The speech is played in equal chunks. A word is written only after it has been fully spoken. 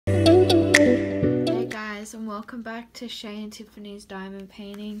and welcome back to Shay and Tiffany's diamond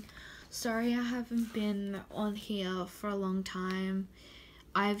painting. Sorry I haven't been on here for a long time.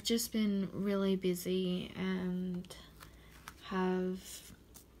 I've just been really busy and have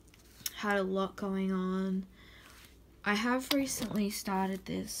had a lot going on. I have recently started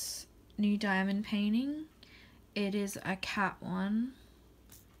this new diamond painting. It is a cat one.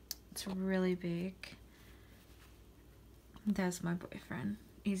 It's really big. There's my boyfriend.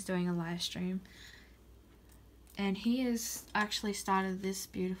 He's doing a live stream. And he has actually started this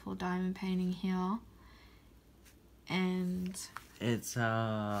beautiful diamond painting here. And it's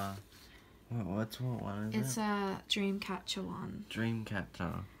what one is it? It's a Dreamcatcher one.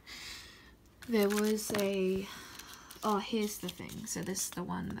 Dreamcatcher. There was a... Oh, here's the thing. So this is the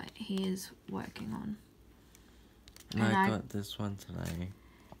one that he is working on. And I got this one today.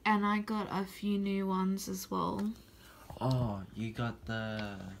 And I got a few new ones as well. Oh, you got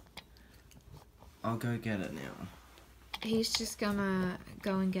the... I'll go get it now. He's just gonna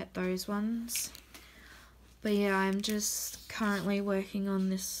go and get those ones. But yeah, I'm just currently working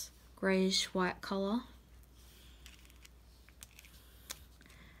on this greyish white colour.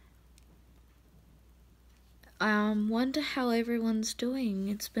 I wonder how everyone's doing.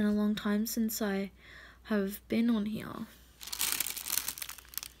 It's been a long time since I have been on here.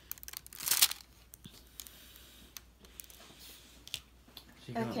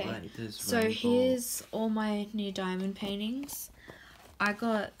 Okay, like so here's all my new diamond paintings. I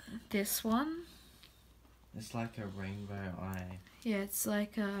got this one. It's like a rainbow eye. Yeah, it's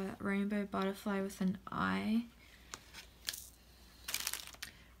like a rainbow butterfly with an eye.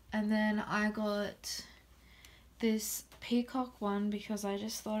 And then I got this peacock one because I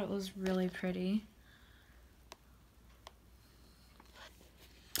just thought it was really pretty.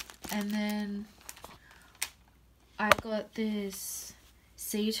 And then I got this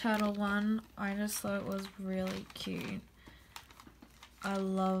sea turtle one. I just thought it was really cute. I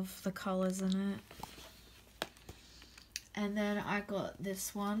love the colours in it. And then I got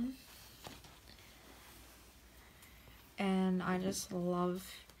this one. And I just love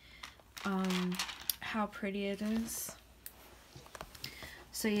how pretty it is.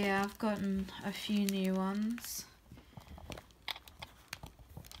 So yeah, I've gotten a few new ones.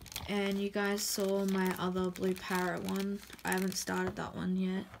 And you guys saw my other blue parrot one. I haven't started that one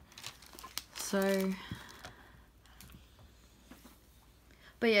yet. So,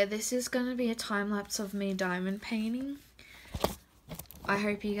 but yeah, this is going to be a time lapse of me diamond painting. I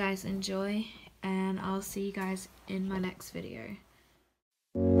hope you guys enjoy, and I'll see you guys in my next video.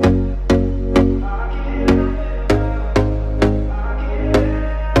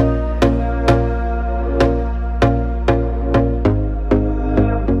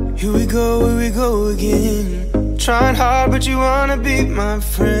 Here we go again. Trying hard, but you wanna be my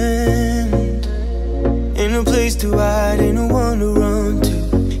friend. Ain't no place to hide, ain't no one to run to.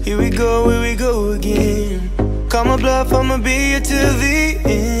 Here we go again. Call my bluff, I'ma be here till the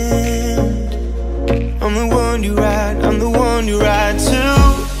end. I'm the one you ride, I'm the one you ride to.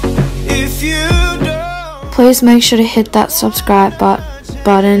 If you don't... Please make sure to hit that subscribe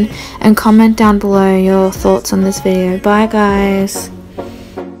button and comment down below your thoughts on this video. Bye guys.